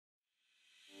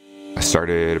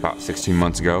Started about 16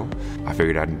 months ago. I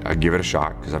figured I'd give it a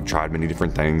shot because I've tried many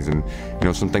different things, and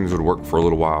some things would work for a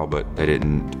little while, but they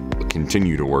didn't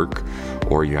continue to work,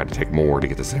 or you had to take more to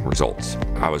get the same results.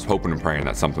 I was hoping and praying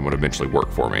that something would eventually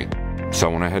work for me. So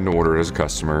I went ahead and ordered as a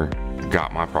customer,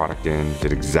 got my product in,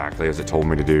 did exactly as it told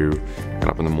me to do. Got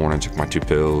up in the morning, took my 2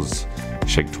 pills,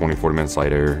 shake 20-40 minutes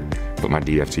later, put my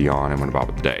DFT on, and went about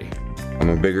with the day. I'm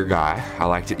a bigger guy, I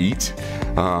like to eat,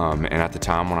 and at the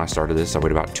time when I started this, I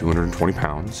weighed about 220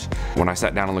 pounds. When I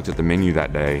sat down and looked at the menu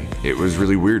that day, it was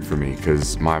really weird for me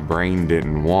because my brain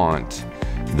didn't want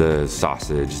the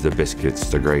sausage, the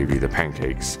biscuits, the gravy, the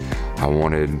pancakes. I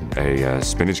wanted a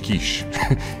spinach quiche.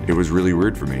 It was really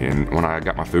weird for me, and when I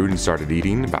got my food and started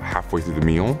eating, about halfway through the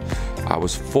meal, I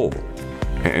was full.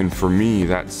 And for me,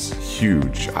 that's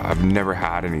huge. I've never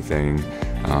had anything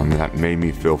that made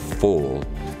me feel full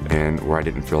and where I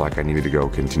didn't feel like I needed to go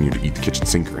continue to eat the kitchen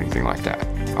sink or anything like that.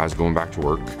 I was going back to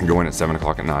work and going at 7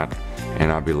 o'clock at night,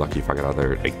 and I'd be lucky if I got out of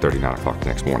there at 8:30, 9 o'clock the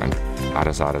next morning. I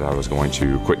decided I was going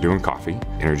to quit doing coffee,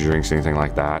 energy drinks, anything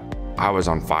like that. I was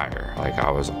on fire. Like, I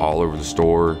was all over the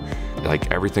store.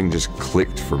 Like, everything just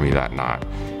clicked for me that night.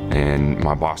 And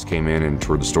my boss came in and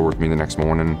toured the store with me the next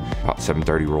morning. About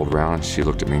 7:30 rolled around, and she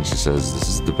looked at me and she says, "This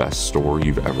is the best store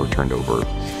you've ever turned over.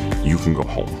 You can go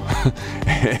home."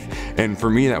 And for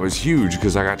me, that was huge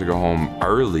because I got to go home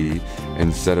early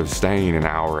instead of staying an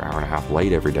hour, hour and a half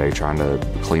late every day trying to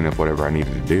clean up whatever I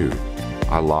needed to do.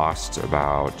 I lost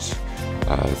about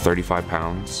 35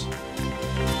 pounds.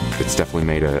 It's definitely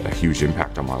made a huge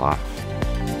impact on my life.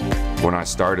 When I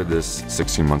started this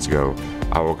 16 months ago,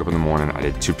 I woke up in the morning, I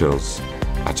did 2 pills,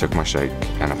 I took my shake,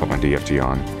 and I put my DFT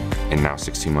on. And now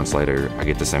 16 months later, I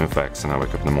get the same effects, and I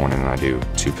wake up in the morning and I do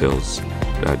 2 pills,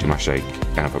 do my shake,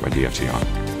 and I put my DFT on.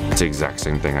 It's the exact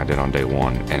same thing I did on day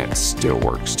 1, and it still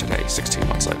works today, 16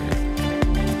 months later.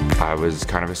 I was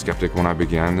kind of a skeptic when I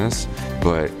began this,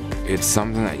 but it's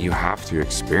something that you have to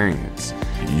experience.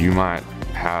 You might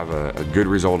have a good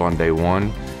result on day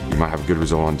 1, you might have a good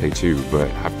result on day 2,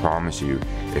 but I promise you,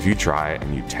 if you try it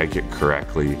and you take it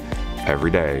correctly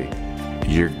every day,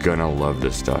 you're gonna love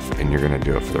this stuff and you're gonna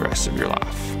do it for the rest of your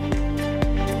life.